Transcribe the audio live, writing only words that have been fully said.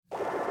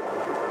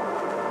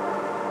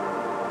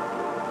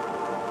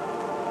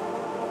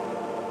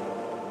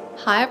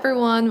Hi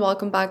everyone,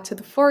 welcome back to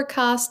the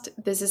forecast.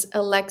 This is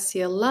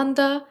Alexia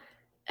Landa,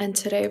 and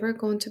today we're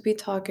going to be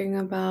talking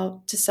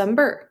about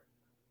December.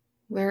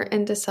 We're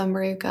in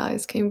December, you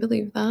guys. Can you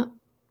believe that?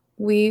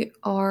 We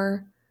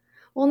are,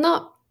 well,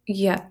 not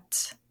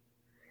yet,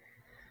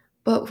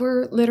 but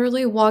we're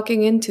literally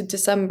walking into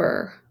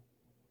December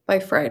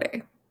by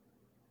Friday.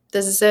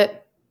 This is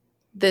it.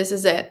 This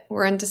is it.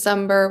 We're in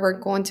December. We're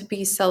going to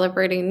be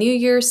celebrating New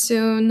Year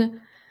soon.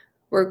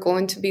 We're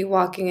going to be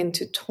walking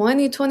into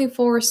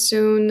 2024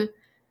 soon.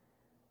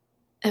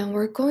 And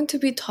we're going to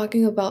be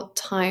talking about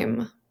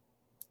time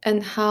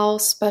and how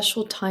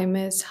special time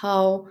is,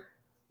 how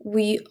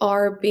we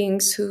are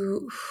beings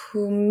who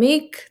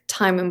make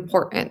time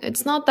important.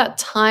 It's not that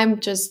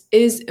time just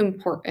is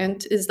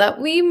important, is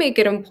that we make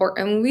it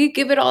important. We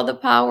give it all the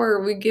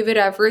power, we give it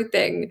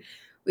everything.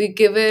 We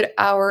give it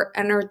our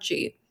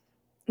energy.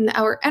 And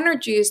our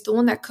energy is the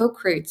one that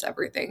co-creates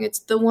everything. It's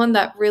the one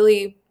that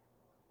really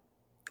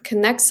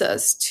connects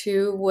us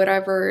to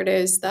whatever it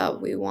is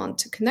that we want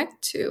to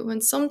connect to.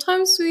 And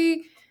sometimes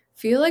we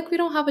feel like we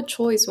don't have a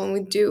choice when we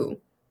do.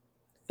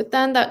 But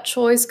then that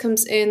choice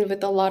comes in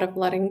with a lot of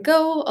letting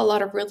go, a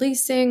lot of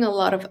releasing, a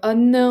lot of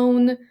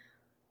unknown.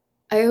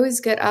 I always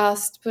get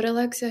asked, but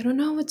Alexia, I don't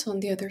know what's on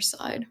the other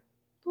side.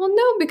 Well,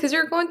 no, because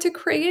you're going to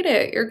create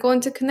it. You're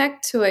going to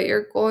connect to it.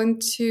 You're going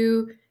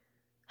to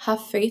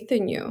have faith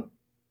in you.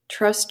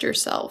 Trust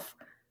yourself.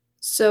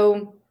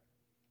 So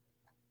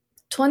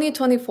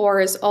 2024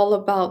 is all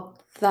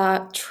about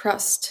that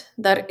trust,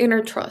 that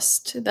inner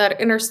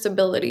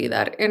stability,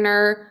 that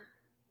inner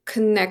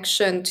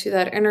connection to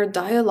that inner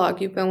dialogue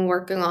you've been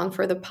working on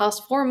for the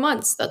past 4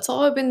 months. That's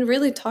all I've been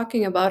really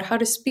talking about: how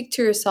to speak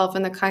to yourself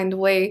in a kind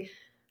way,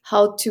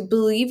 how to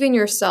believe in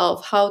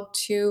yourself, how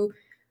to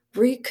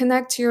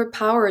reconnect to your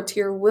power, to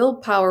your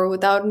willpower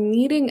without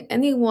needing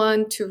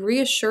anyone to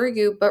reassure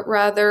you, but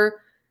rather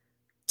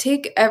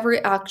take every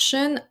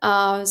action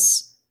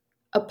as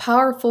a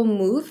powerful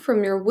move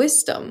from your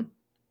wisdom,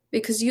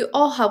 because you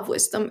all have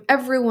wisdom.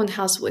 Everyone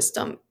has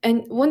wisdom.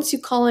 And once you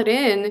call it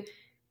in,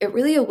 it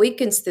really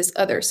awakens this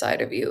other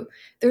side of you.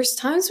 There's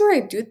times where I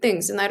do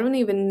things and I don't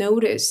even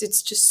notice.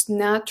 It's just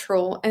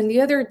natural. And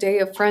the other day,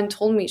 a friend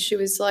told me, she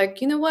was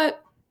like, you know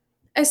what?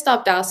 I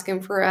stopped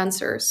asking for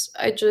answers.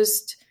 I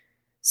just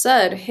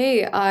said,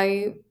 hey,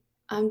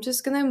 I'm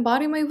just going to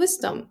embody my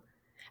wisdom.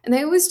 And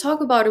I always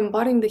talk about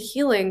embodying the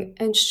healing,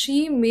 and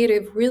she made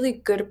a really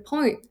good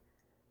point.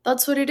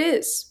 That's what it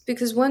is.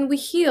 Because when we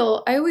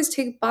heal, I always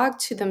take back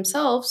to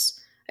themselves.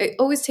 I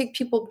always take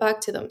people back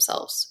to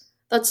themselves.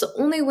 That's the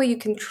only way you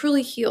can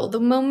truly heal.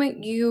 The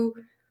moment you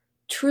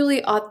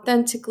truly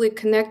authentically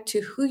connect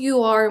to who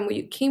you are and what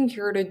you came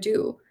here to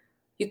do,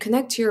 you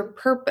connect to your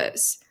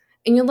purpose,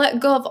 and you let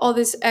go of all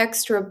this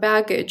extra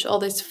baggage, all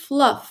this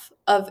fluff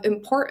of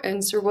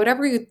importance or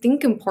whatever you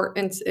think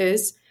importance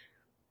is,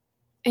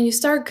 and you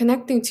start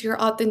connecting to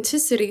your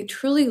authenticity,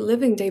 truly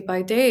living day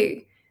by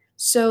day.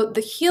 So the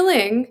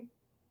healing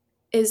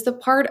is the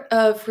part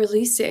of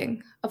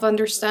releasing, of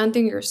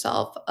understanding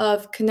yourself,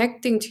 of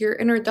connecting to your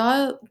inner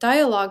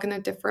dialogue in a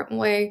different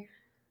way,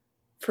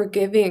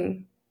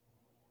 forgiving,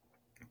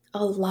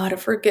 a lot of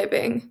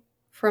forgiving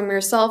from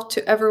yourself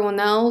to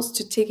everyone else,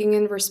 to taking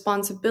in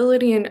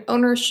responsibility and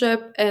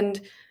ownership,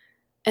 and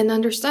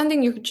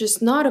understanding you're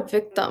just not a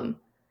victim.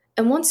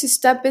 And once you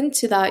step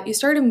into that, you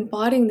start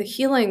embodying the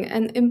healing.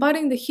 And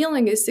embodying the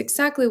healing is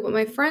exactly what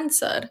my friend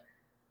said.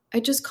 I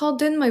just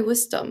called in my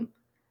wisdom.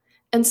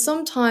 And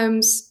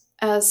sometimes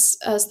as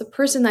the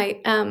person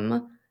I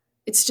am,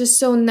 it's just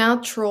so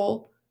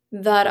natural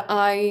that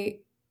I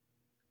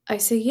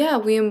say, yeah,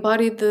 we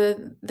embody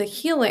the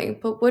healing.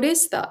 But what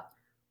is that?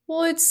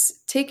 Well,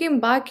 it's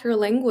taking back your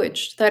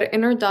language, that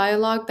inner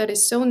dialogue that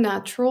is so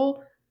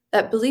natural,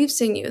 that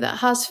believes in you, that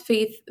has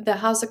faith, that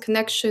has a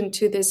connection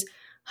to this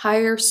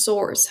higher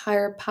source,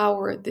 higher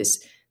power,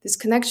 this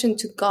connection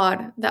to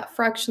God, that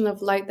fraction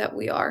of light that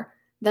we are.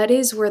 That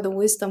is where the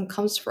wisdom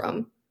comes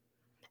from.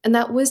 And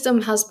that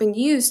wisdom has been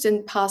used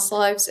in past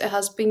lives, it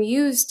has been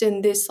used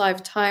in this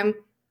lifetime.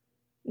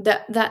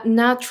 That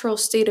natural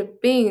state of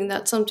being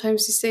that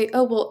sometimes you say,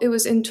 oh, well, it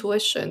was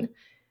intuition.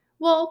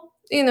 Well,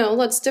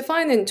 let's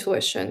define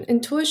intuition.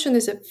 Intuition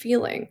is a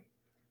feeling.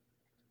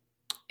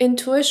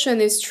 Intuition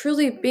is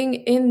truly being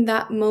in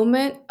that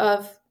moment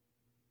of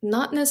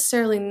not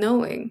necessarily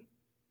knowing,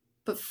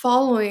 but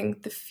following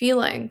the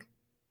feeling,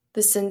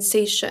 the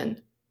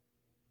sensation,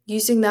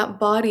 using that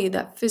body,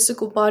 that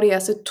physical body,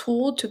 as a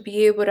tool to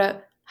be able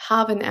to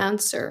have an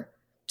answer,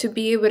 to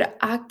be able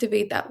to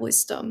activate that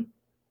wisdom.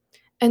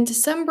 And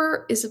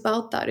December is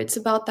about that. It's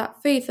about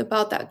that faith,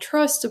 about that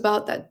trust,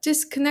 about that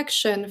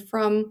disconnection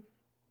from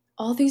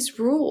all these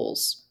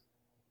rules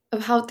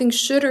of how things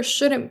should or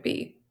shouldn't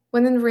be,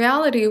 when in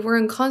reality, we're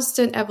in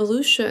constant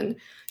evolution.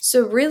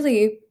 So,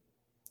 really,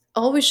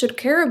 all we should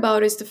care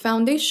about is the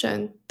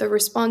foundation, the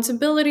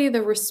responsibility,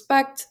 the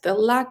respect, the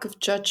lack of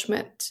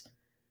judgment.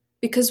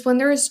 Because when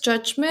there is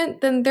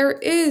judgment, then there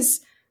is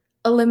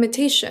a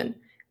limitation.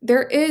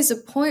 There is a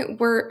point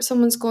where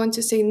someone's going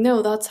to say,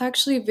 no, that's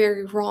actually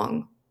very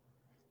wrong.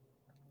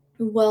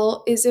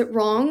 Well, is it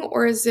wrong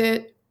or is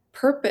it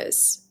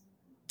purpose?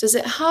 Does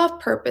it have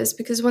purpose?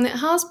 Because when it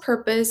has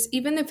purpose,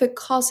 even if it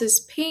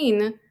causes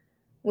pain,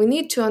 we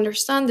need to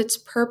understand its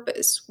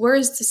purpose. Where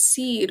is the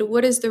seed?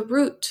 What is the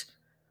root?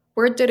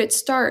 Where did it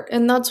start?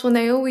 And that's when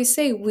I always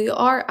say we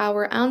are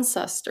our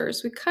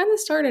ancestors. We kind of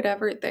started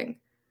everything.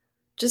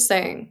 Just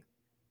saying.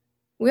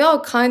 We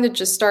all kind of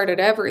just started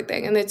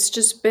everything, and it's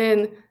just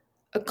been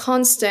a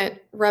constant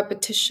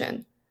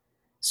repetition.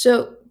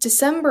 So,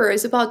 December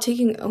is about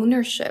taking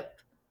ownership.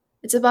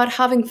 It's about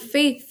having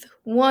faith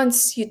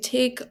once you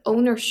take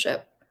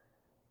ownership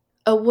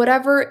of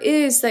whatever it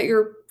is that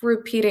you're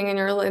repeating in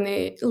your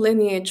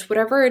lineage,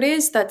 whatever it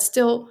is that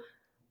still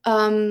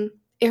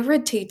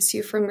irritates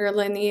you from your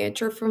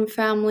lineage or from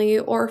family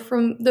or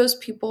from those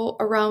people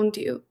around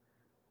you.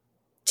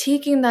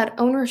 Taking that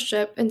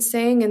ownership and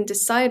saying and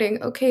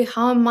deciding, okay,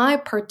 how am I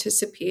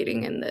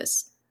participating in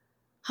this?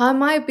 How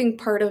am I being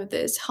part of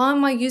this? How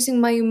am I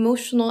using my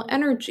emotional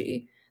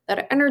energy,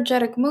 that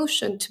energetic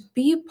motion, to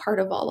be part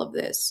of all of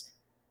this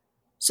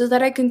so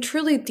that I can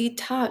truly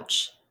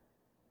detach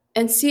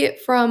and see it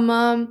from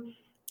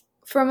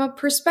a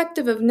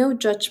perspective of no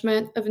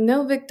judgment, of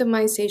no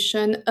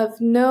victimization,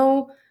 of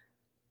no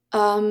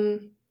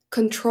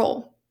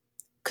control.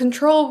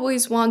 Control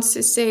always wants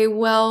to say,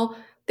 well,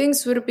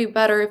 things would be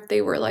better if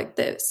they were like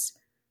this.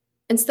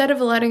 Instead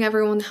of letting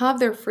everyone have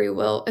their free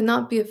will and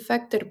not be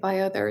affected by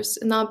others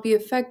and not be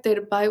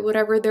affected by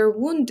whatever their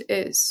wound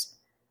is.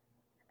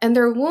 And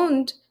their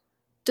wound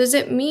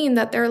doesn't mean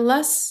that they're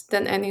less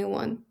than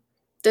anyone.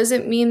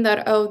 Doesn't mean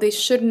that, oh, they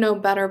should know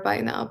better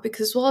by now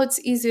because, well, it's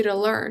easy to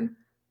learn.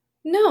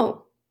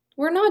 No,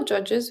 we're not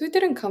judges. We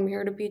didn't come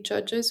here to be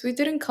judges. We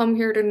didn't come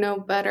here to know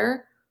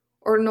better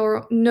or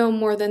know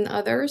more than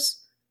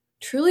others.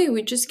 Truly,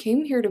 we just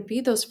came here to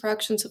be those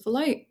fractions of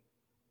light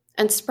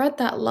and spread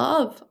that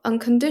love,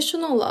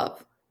 unconditional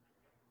love.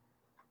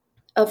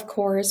 Of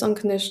course,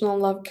 unconditional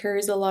love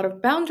carries a lot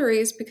of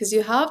boundaries because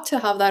you have to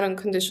have that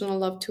unconditional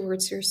love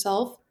towards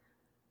yourself.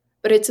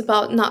 But it's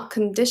about not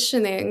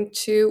conditioning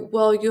to,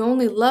 well, you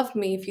only love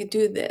me if you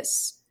do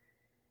this.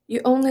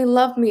 You only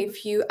love me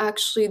if you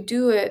actually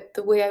do it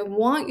the way I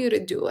want you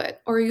to do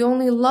it. Or you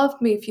only love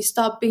me if you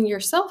stop being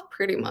yourself,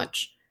 pretty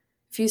much.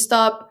 If you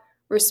stop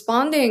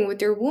responding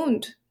with your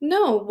wound.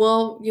 No,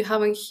 well, you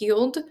haven't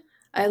healed.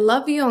 I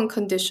love you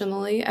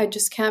unconditionally. I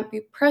just can't be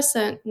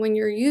present when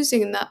you're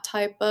using that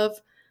type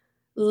of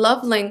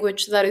love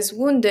language that is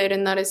wounded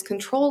and that is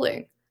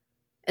controlling.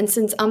 And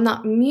since I'm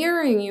not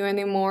mirroring you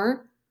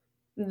anymore,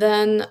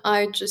 then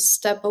I just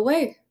step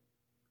away.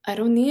 I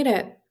don't need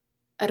it.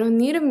 I don't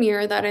need to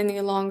mirror that any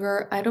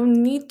longer. I don't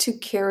need to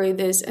carry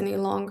this any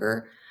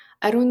longer.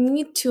 I don't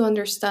need to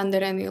understand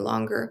it any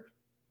longer.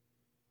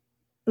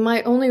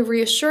 My only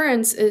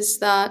reassurance is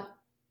that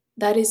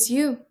that is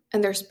you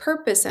and there's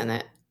purpose in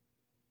it.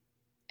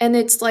 And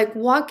it's like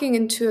walking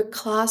into a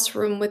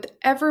classroom with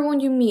everyone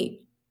you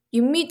meet.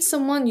 You meet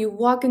someone, you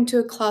walk into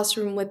a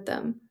classroom with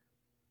them.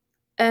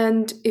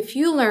 And if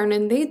you learn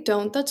and they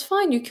don't, that's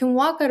fine. You can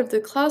walk out of the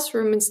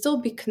classroom and still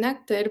be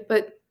connected,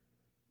 but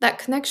that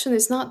connection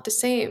is not the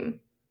same.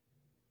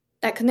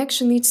 That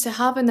connection needs to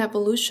have an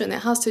evolution.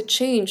 It has to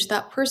change.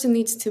 That person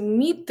needs to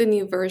meet the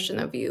new version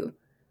of you.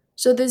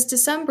 So this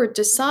December,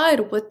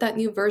 decide what that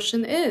new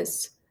version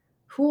is.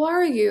 Who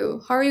are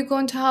you? How are you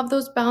going to have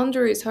those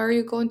boundaries? How are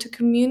you going to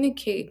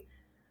communicate?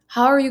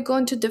 How are you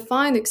going to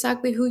define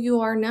exactly who you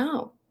are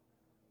now?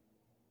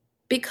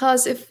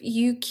 Because if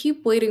you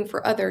keep waiting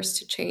for others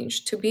to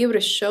change, to be able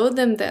to show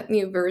them that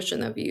new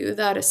version of you,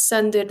 that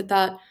ascended,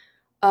 that,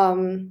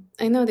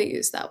 I know they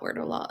use that word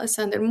a lot,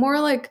 ascended, more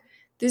like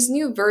this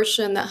new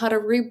version that had a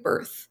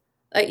rebirth,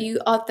 that you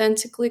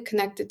authentically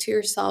connected to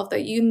yourself,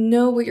 that you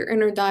know what your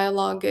inner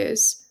dialogue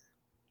is.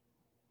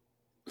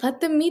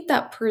 Let them meet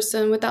that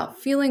person without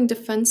feeling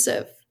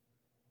defensive.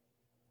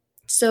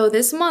 So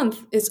this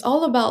month is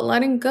all about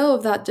letting go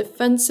of that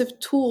defensive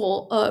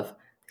tool of,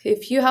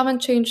 if you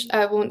haven't changed,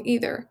 I won't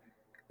either.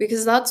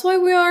 Because that's why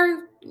we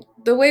are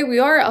the way we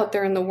are out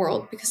there in the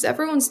world, because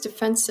everyone's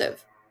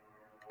defensive.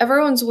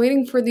 Everyone's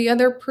waiting for the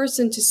other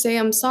person to say,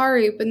 I'm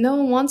sorry, but no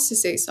one wants to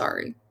say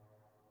sorry.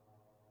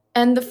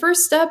 And the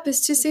first step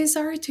is to say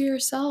sorry to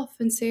yourself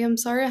and say, I'm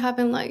sorry I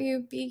haven't let you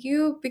be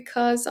you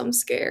because I'm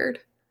scared.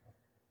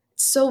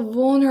 It's so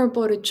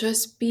vulnerable to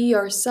just be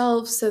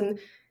ourselves and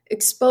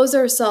expose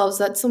ourselves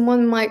that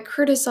someone might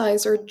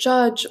criticize or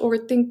judge or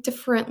think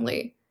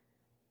differently.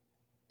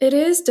 It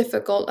is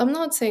difficult. I'm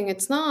not saying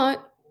it's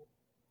not.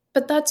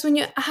 But that's when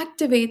you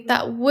activate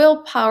that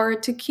willpower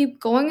to keep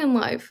going in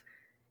life.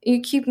 You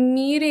keep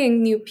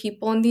meeting new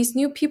people, and these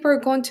new people are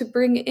going to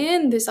bring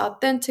in this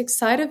authentic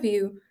side of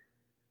you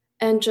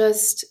and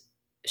just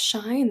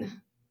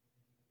shine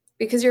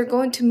because you're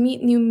going to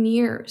meet new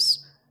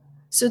mirrors.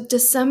 So,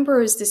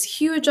 December is this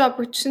huge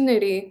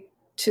opportunity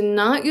to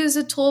not use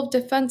the tool of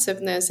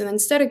defensiveness and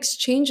instead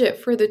exchange it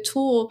for the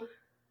tool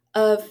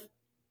of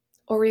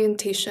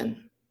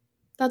orientation.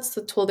 That's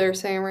the tool they're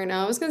saying right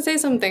now. I was going to say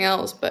something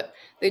else, but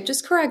they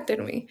just corrected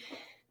me.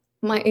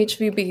 My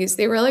HVBs,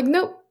 they were like,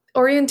 nope,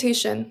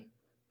 orientation.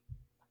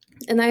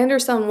 And I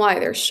understand why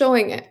they're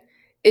showing it.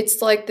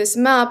 It's like this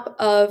map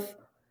of,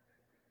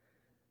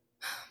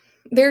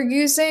 they're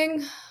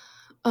using,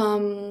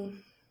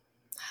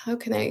 how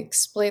can I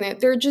explain it?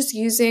 They're just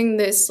using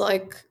this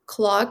like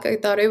clock. I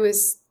thought it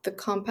was the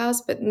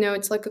compass, but no,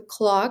 it's like a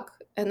clock.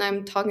 And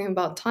I'm talking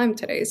about time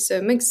today, so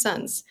it makes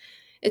sense.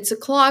 It's a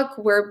clock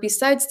where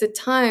besides the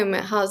time,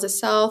 it has a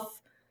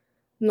south,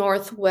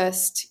 north,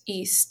 west,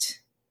 east.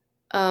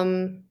 Yeah,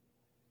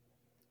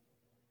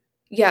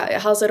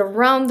 it has it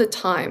around the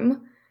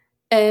time.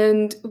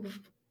 And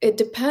it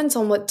depends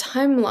on what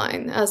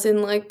timeline, as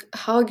in like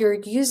how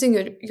you're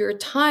using your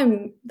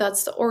time,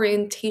 that's the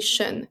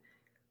orientation.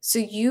 So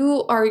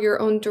you are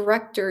your own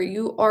director.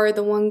 You are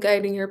the one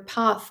guiding your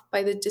path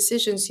by the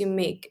decisions you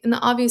make. And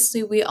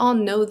obviously, we all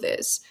know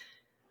this,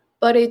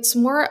 but it's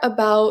more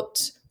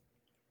about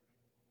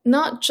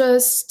not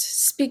just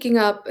speaking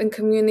up and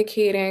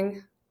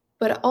communicating,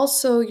 but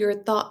also your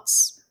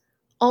thoughts,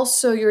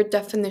 also your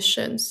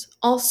definitions,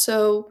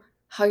 also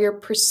how you're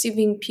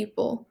perceiving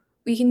people.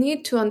 We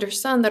need to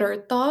understand that our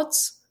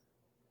thoughts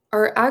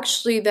are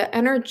actually the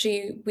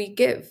energy we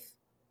give.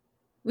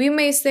 We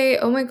may say,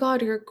 oh my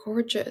God, you're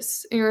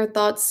gorgeous. And your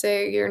thoughts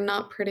say, you're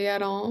not pretty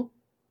at all.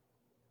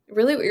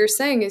 Really, what you're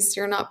saying is,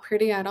 you're not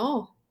pretty at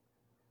all.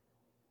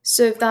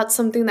 So if that's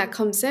something that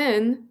comes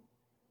in,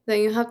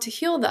 then you have to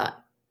heal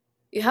that.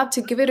 You have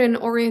to give it an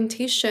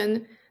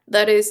orientation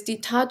that is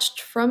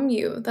detached from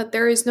you, that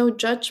there is no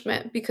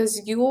judgment,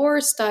 because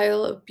your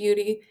style of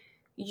beauty,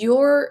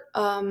 your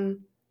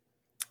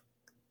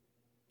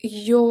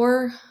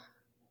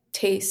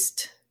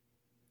taste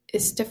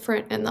is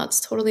different, and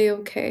that's totally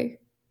okay.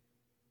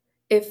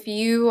 If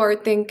you are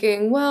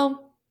thinking,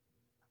 well,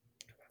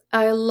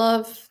 I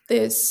love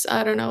this,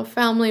 I don't know,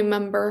 family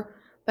member,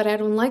 but I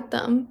don't like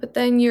them, but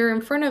then you're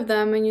in front of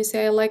them and you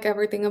say, I like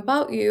everything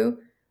about you,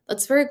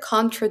 that's very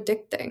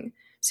contradicting.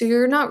 So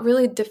you're not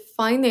really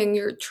defining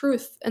your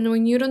truth. And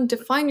when you don't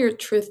define your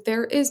truth,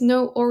 there is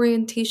no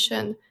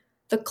orientation.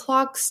 The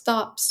clock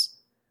stops.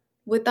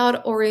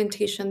 Without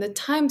orientation, the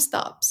time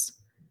stops.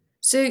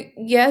 So,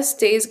 yes,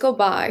 days go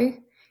by.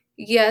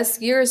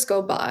 Yes, years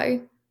go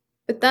by.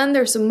 But then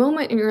there's a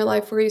moment in your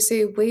life where you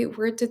say, wait,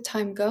 where did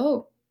time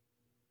go?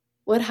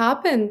 What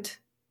happened?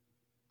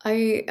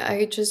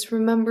 I just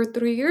remembered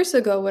 3 years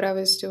ago what I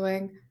was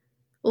doing.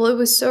 Well, it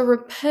was so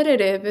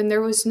repetitive, and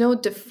there was no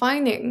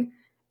defining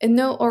and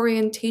no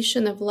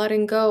orientation of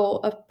letting go,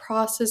 of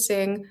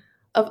processing,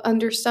 of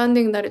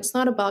understanding that it's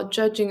not about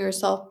judging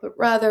yourself, but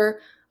rather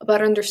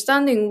about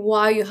understanding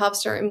why you have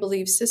certain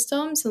belief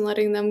systems and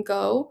letting them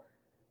go.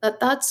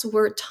 That's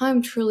where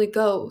time truly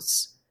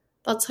goes.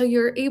 That's how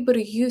you're able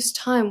to use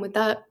time with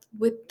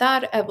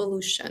that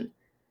evolution.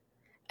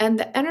 And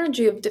the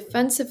energy of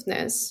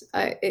defensiveness,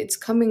 it's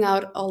coming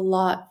out a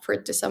lot for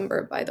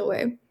December, by the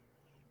way.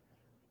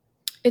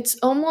 It's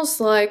almost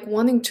like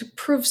wanting to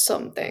prove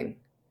something,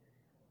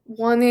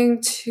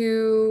 wanting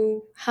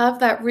to have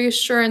that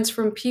reassurance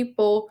from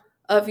people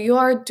of you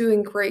are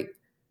doing great,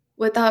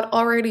 without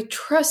already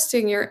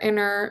trusting your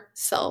inner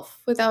self,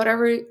 without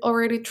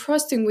already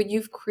trusting what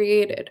you've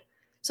created.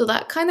 So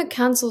that kind of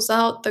cancels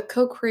out the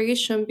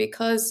co-creation,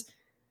 because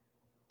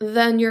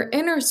then your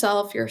inner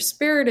self, your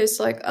spirit is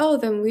like, oh,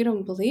 then we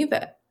don't believe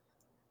it.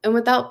 And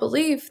without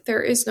belief,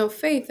 there is no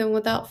faith. And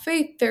without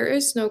faith, there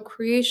is no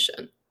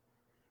creation.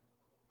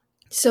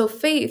 So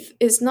faith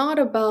is not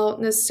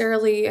about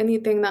necessarily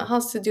anything that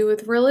has to do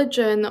with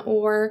religion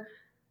or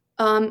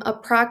a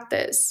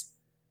practice.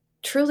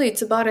 Truly,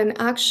 it's about an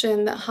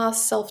action that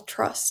has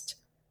self-trust.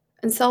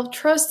 And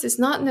self-trust is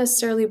not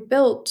necessarily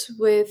built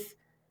with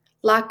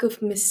lack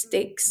of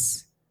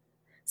mistakes.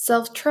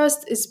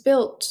 Self-trust is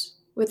built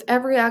with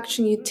every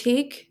action you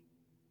take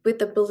with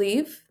the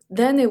belief,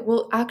 then it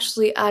will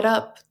actually add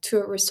up to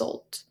a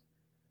result.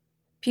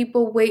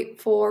 People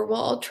wait for,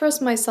 well, I'll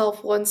trust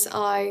myself once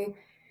I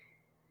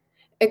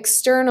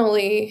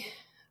externally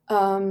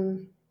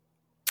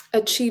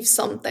achieve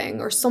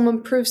something, or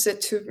someone proves it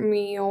to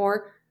me,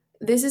 or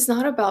this is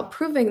not about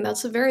proving.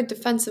 That's a very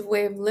defensive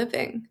way of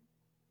living.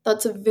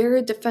 That's a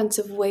very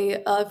defensive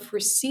way of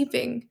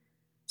receiving.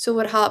 So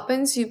what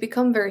happens? You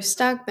become very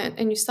stagnant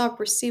and you stop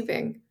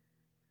receiving.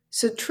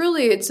 So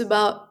truly it's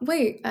about,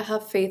 wait, I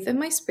have faith in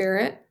my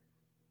spirit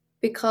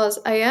because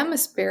I am a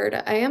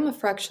spirit, I am a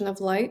fraction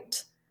of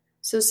light.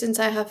 So since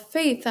I have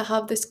faith, I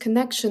have this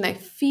connection. I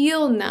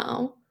feel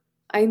now.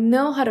 I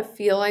know how to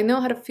feel. I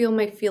know how to feel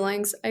my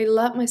feelings. I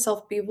let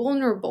myself be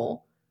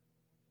vulnerable.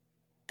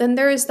 Then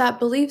there is that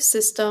belief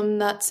system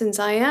that since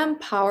I am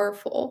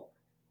powerful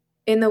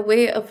in the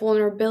way of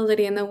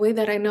vulnerability, in the way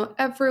that I know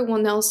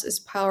everyone else is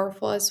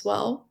powerful as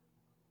well,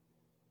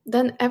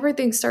 then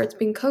everything starts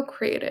being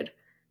co-created.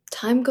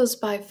 Time goes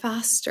by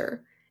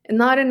faster. And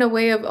not in a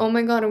way of, oh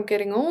my God, I'm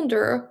getting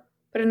older,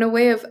 but in a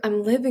way of,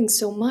 I'm living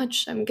so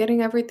much. I'm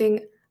getting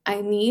everything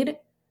I need,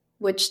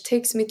 which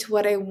takes me to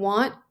what I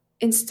want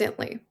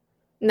instantly.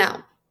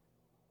 Now,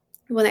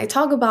 when I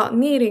talk about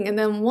needing and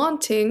then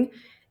wanting,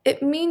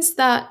 it means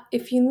that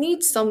if you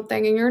need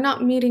something and you're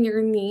not meeting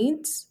your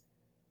needs,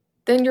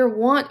 then your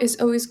want is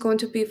always going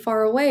to be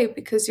far away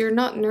because you're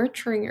not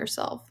nurturing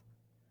yourself.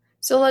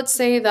 So let's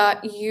say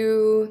that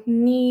you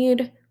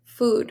need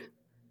food,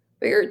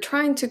 but you're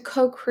trying to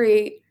co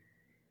create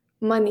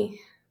money.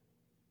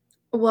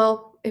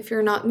 Well, if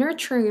you're not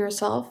nurturing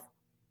yourself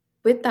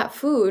with that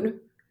food,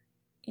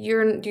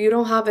 you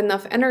don't have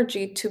enough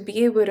energy to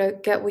be able to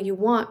get what you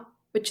want,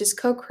 which is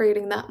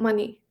co-creating that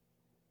money.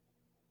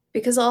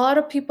 Because a lot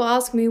of people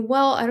ask me,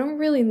 well, I don't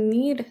really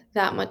need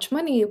that much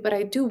money, but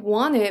I do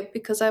want it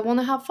because I want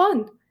to have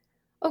fun.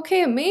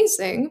 Okay,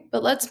 amazing,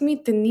 but let's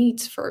meet the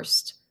needs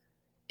first.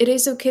 It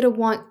is okay to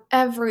want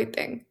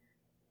everything.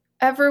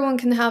 Everyone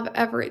can have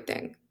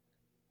everything.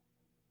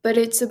 But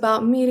it's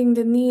about meeting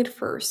the need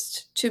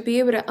first, to be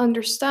able to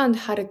understand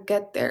how to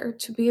get there,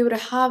 to be able to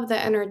have the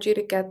energy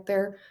to get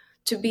there,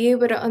 to be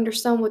able to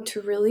understand what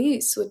to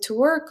release, what to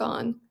work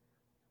on,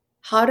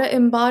 how to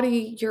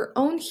embody your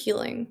own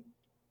healing,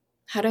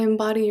 how to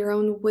embody your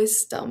own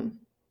wisdom,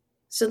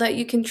 so that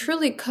you can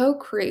truly co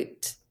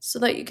create, so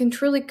that you can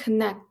truly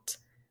connect.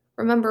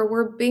 Remember,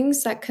 we're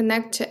beings that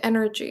connect to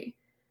energy.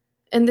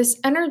 And this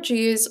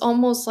energy is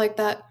almost like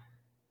that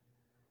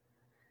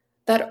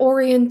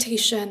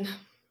orientation,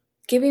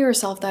 giving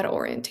yourself that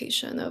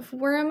orientation of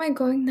where am I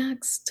going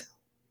next?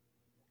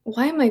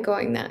 Why am I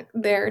going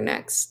there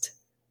next?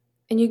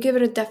 And you give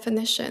it a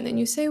definition and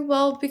you say,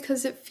 well,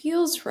 because it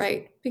feels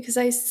right, because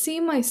I see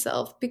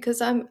myself,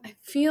 because I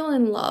feel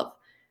in love,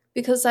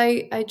 because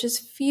I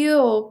just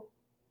feel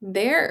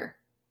there.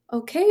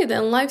 Okay,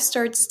 then life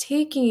starts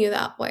taking you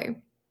that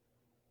way.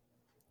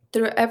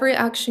 Through every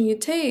action you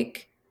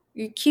take,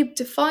 you keep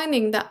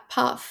defining that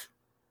path.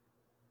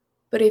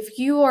 But if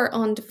you are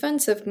on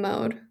defensive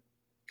mode,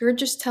 you're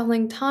just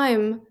telling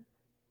time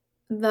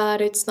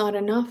that it's not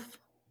enough,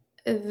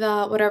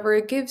 that whatever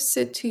it gives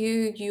it to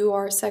you, you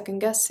are second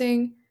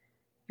guessing,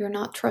 you're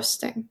not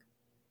trusting.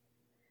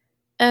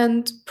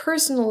 And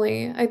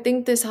personally, I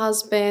think this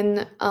has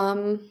been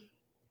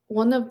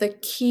one of the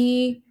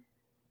key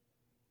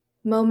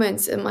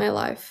moments in my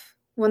life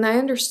when I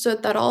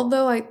understood that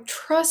although I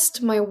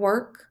trust my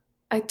work,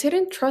 I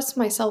didn't trust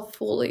myself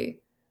fully.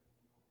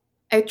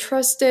 I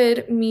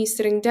trusted me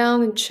sitting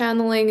down and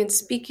channeling and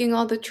speaking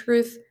all the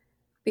truth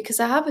because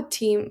I have a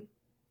team.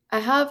 I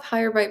have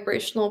higher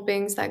vibrational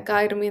beings that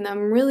guide me, and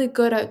I'm really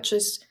good at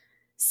just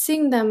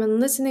seeing them and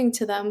listening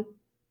to them.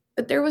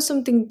 But there was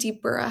something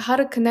deeper. I had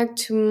to connect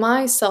to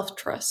my self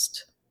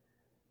trust,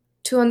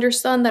 to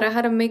understand that I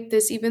had to make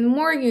this even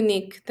more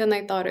unique than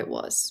I thought it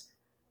was.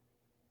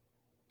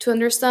 To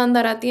understand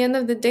that at the end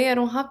of the day, I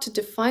don't have to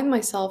define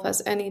myself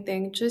as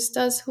anything, just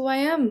as who I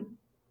am.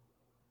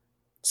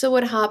 So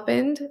what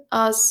happened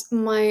as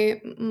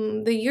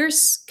the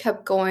years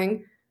kept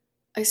going,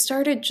 I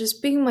started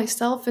just being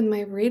myself in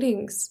my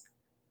readings.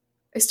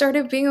 I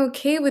started being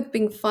okay with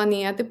being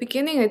funny. At the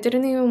beginning, I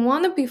didn't even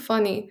want to be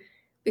funny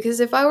because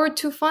if I were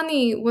too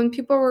funny when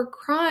people were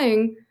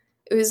crying,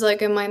 it was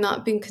like, am I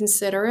not being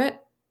considerate?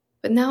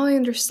 But now I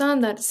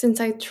understand that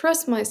since I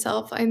trust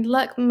myself, I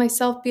let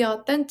myself be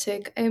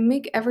authentic, I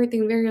make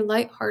everything very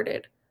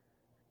lighthearted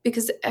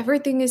because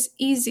everything is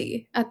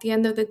easy at the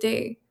end of the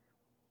day.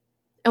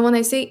 And when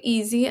I say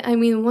easy, I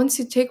mean once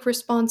you take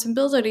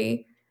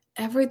responsibility,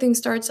 everything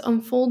starts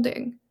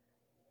unfolding.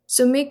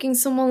 So making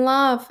someone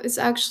laugh is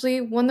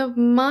actually one of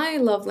my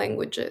love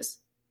languages.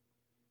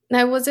 And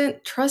I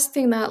wasn't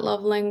trusting that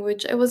love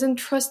language. I wasn't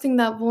trusting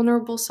that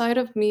vulnerable side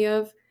of me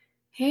of,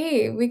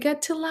 hey, we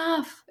get to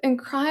laugh and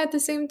cry at the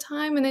same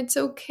time and it's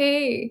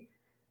okay.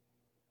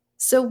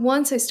 So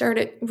once I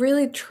started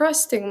really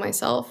trusting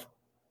myself,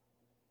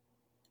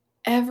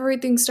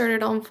 everything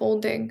started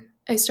unfolding.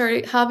 I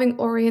started having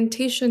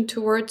orientation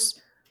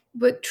towards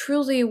what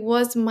truly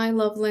was my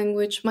love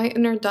language, my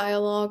inner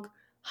dialogue,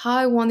 how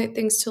I wanted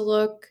things to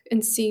look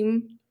and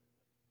seem.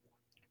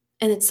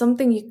 And it's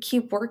something you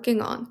keep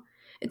working on.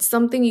 It's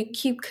something you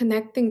keep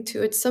connecting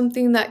to. It's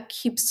something that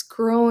keeps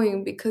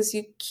growing because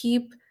you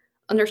keep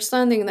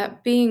understanding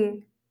that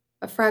being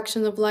a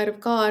fraction of light of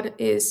God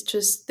is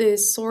just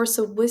this source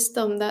of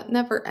wisdom that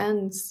never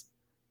ends.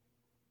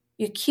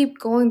 You keep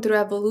going through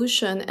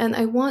evolution, and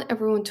I want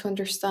everyone to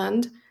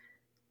understand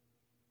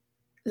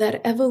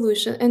that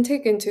evolution, and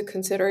take into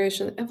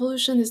consideration,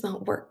 evolution is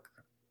not work.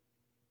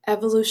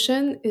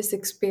 Evolution is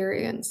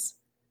experience.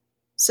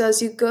 So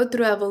as you go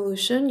through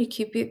evolution, you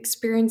keep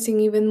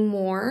experiencing even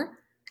more,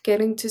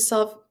 getting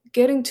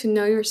to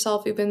know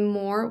yourself even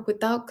more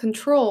without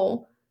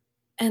control,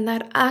 and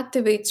that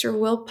activates your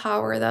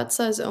willpower that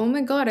says, "Oh my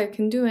god, I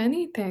can do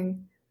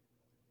anything.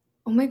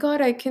 Oh my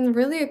god, I can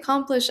really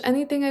accomplish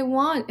anything I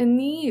want and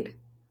need."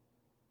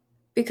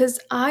 Because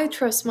I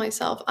trust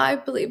myself, I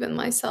believe in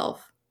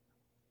myself.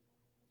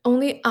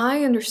 Only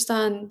I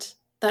understand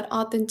that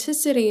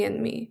authenticity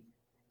in me.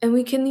 And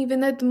we can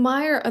even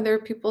admire other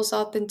people's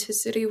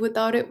authenticity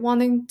without it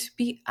wanting to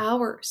be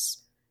ours.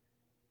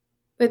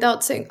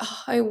 Without saying,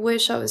 oh, I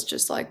wish I was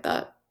just like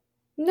that.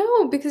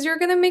 No, because you're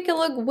going to make it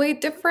look way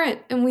different.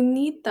 And we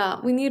need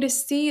that. We need to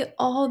see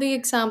all the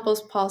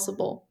examples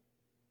possible.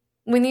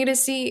 We need to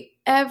see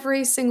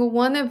every single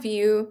one of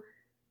you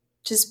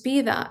just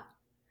be that.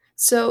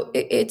 So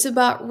it's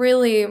about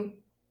really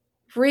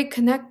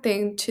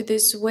reconnecting to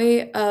this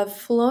way of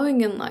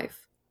flowing in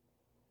life.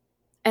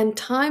 And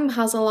time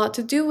has a lot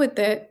to do with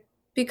it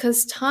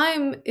because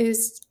time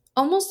is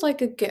almost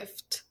like a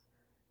gift.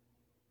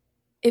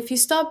 If you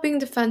stop being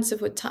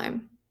defensive with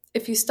time,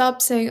 if you stop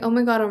saying, oh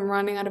my God, I'm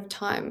running out of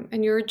time,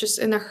 and you're just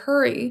in a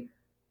hurry,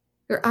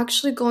 you're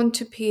actually going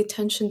to pay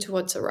attention to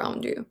what's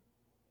around you.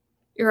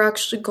 You're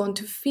actually going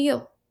to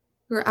feel.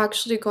 You're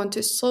actually going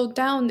to slow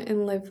down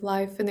and live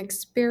life and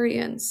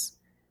experience,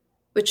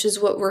 which is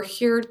what we're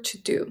here to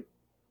do.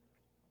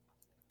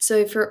 So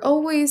if you're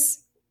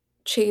always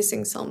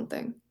chasing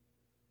something,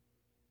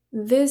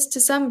 this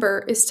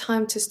December is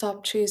time to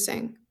stop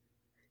chasing.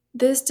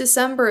 This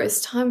December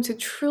is time to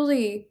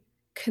truly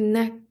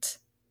connect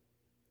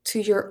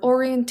to your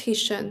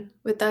orientation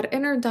with that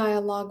inner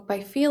dialogue by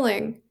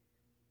feeling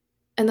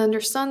and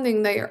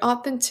understanding that your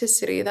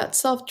authenticity, that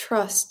self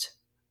trust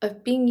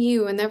of being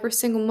you in every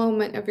single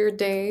moment of your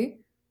day,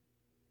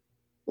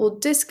 will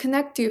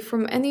disconnect you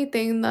from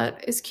anything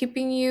that is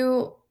keeping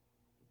you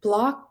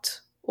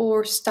blocked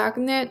or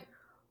stagnant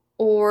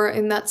or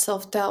in that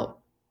self doubt.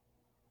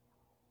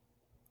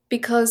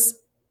 Because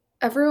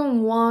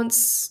everyone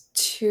wants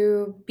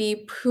to be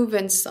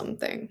proven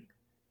something.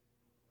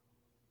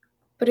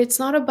 But it's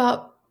not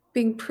about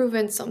being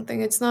proven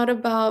something, it's not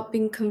about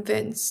being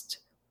convinced.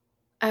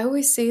 I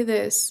always say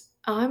this,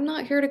 I'm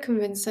not here to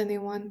convince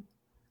anyone.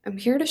 I'm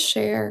here to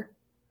share.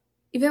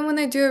 Even when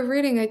I do a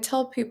reading, I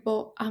tell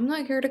people, I'm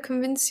not here to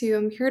convince you.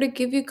 I'm here to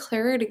give you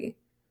clarity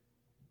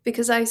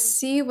because I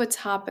see what's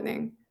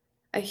happening.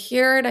 I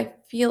hear it, I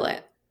feel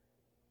it.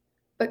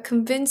 But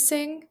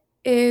convincing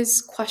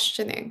is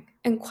questioning,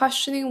 and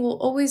questioning will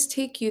always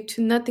take you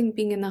to nothing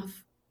being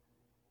enough.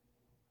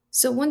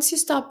 So once you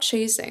stop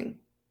chasing,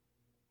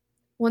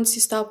 once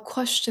you stop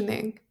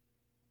questioning,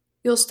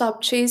 you'll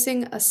stop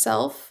chasing a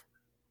self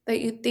that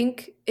you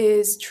think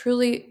is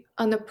truly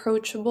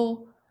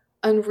unapproachable,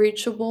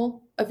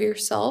 unreachable of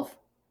yourself.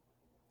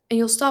 And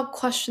you'll stop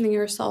questioning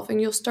yourself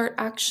and you'll start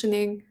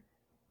actioning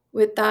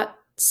with that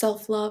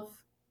self love,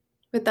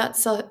 with that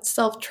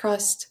self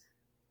trust,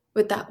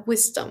 with that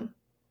wisdom.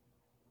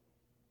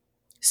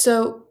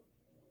 So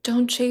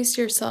don't chase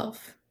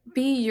yourself,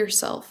 be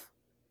yourself.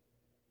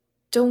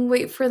 Don't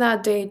wait for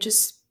that day.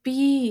 Just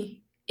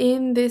be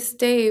in this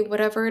day,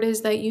 whatever it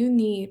is that you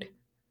need.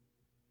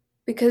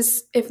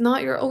 Because if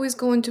not, you're always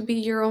going to be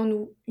your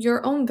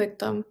own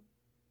victim.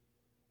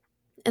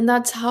 And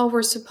that's how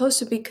we're supposed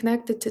to be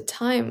connected to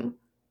time,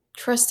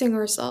 trusting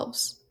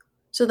ourselves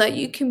so that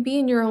you can be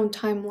in your own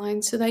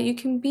timeline, so that you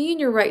can be in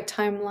your right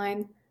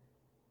timeline,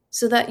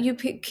 so that you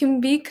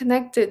can be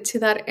connected to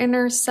that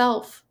inner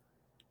self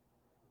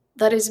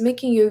that is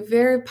making you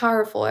very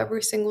powerful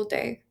every single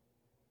day.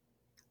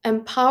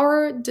 And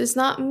power does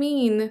not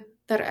mean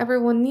that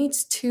everyone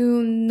needs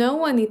to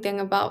know anything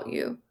about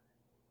you.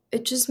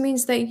 It just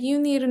means that you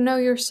need to know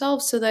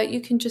yourself so that you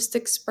can just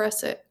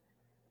express it.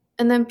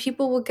 And then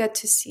people will get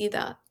to see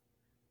that.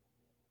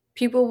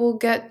 People will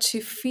get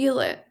to feel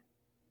it.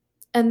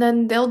 And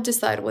then they'll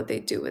decide what they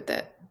do with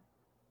it.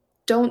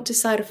 Don't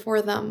decide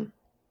for them.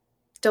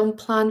 Don't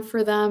plan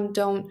for them.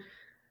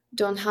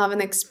 Don't have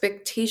an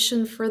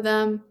expectation for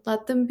them.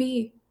 Let them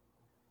be.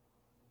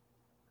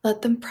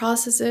 Let them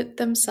process it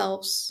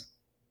themselves.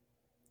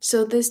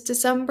 So this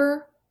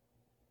December,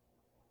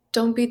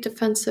 don't be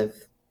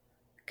defensive.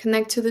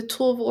 Connect to the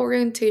tool of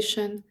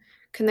orientation.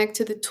 Connect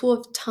to the tool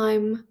of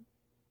time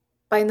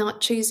by not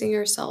chasing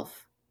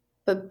yourself,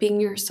 but being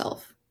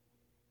yourself.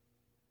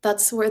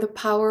 That's where the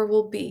power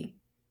will be.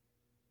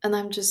 And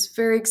I'm just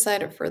very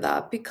excited for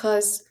that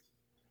because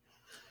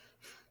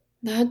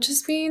that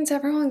just means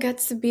everyone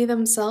gets to be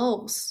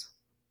themselves.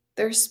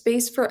 There's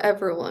space for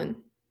everyone.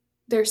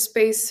 There's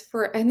space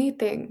for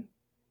anything.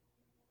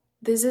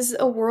 This is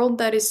a world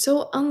that is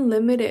so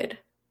unlimited.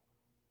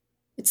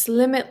 It's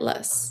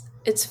limitless.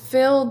 It's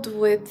filled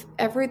with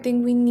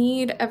everything we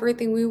need,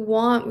 everything we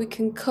want. We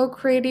can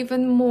co-create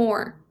even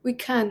more. We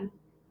can.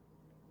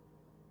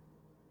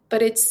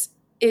 But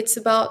it's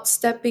about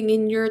stepping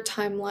in your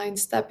timeline,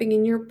 stepping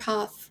in your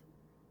path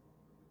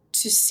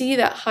to see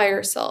that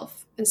higher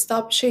self and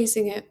stop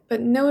chasing it.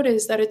 But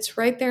notice that it's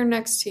right there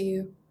next to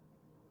you.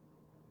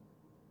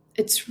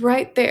 It's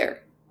right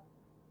there.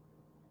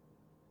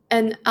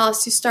 And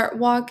as you start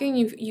walking,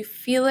 you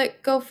feel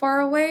it go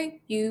far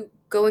away, you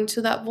go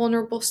into that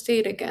vulnerable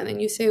state again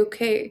and you say,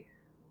 okay,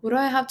 what do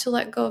I have to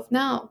let go of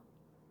now?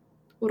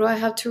 What do I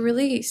have to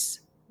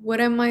release? What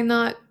am I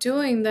not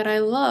doing that I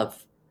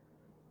love?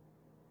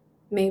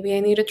 Maybe I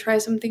need to try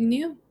something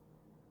new.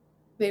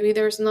 Maybe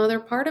there's another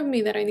part of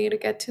me that I need to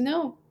get to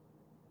know.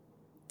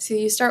 So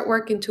you start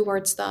working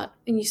towards that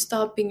and you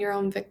stop being your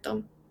own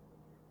victim.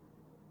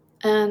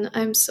 And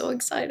I'm so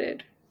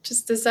excited.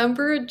 Just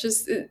December,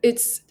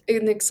 it's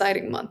an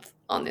exciting month,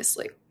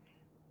 honestly.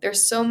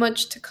 There's so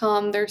much to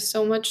come. There's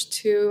so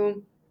much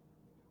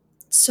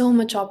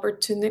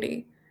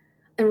opportunity.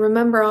 And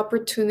remember,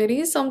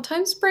 opportunity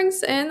sometimes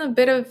brings in a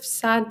bit of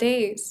sad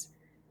days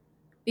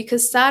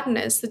Because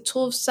sadness, the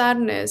tool of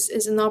sadness,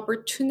 is an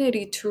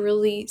opportunity to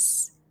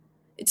release.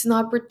 It's an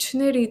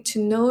opportunity to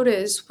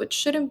notice what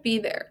shouldn't be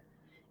there.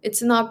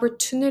 It's an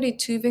opportunity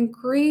to even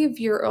grieve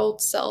your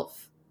old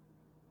self.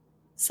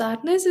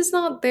 Sadness is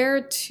not there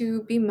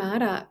to be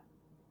mad at.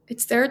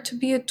 It's there to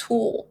be a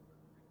tool,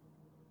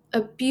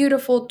 a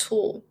beautiful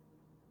tool.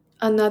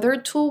 Another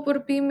tool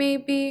would be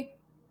maybe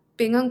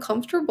being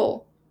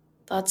uncomfortable.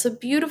 That's a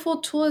beautiful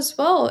tool as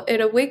well.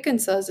 It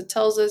awakens us. It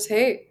tells us,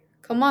 hey,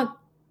 come on.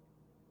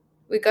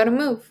 We gotta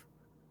move.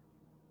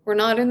 We're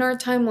not in our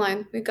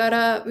timeline. We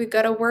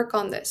gotta work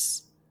on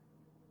this.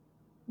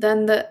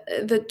 Then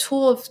the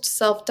tool of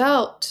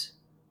self-doubt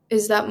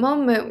is that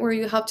moment where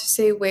you have to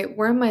say, wait,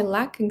 where am I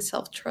lacking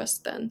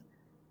self-trust then?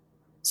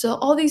 So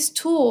all these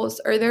tools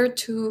are there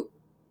to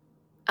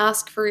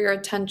ask for your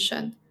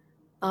attention,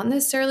 not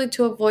necessarily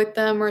to avoid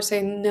them or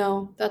say,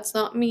 no, that's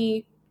not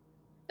me.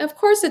 Of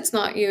course it's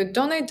not you.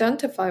 Don't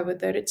identify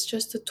with it. It's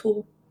just a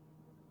tool.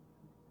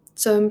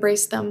 So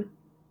embrace them.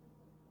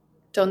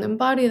 Don't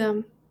embody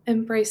them.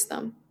 Embrace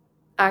them.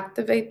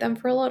 Activate them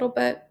for a little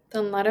bit,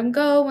 then let them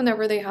go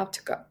whenever they have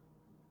to go.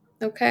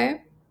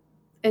 Okay?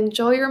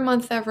 Enjoy your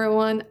month,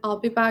 everyone. I'll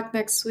be back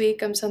next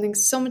week. I'm sending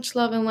so much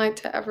love and light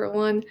to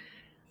everyone.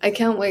 I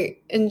can't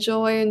wait.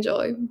 Enjoy,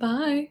 enjoy.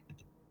 Bye.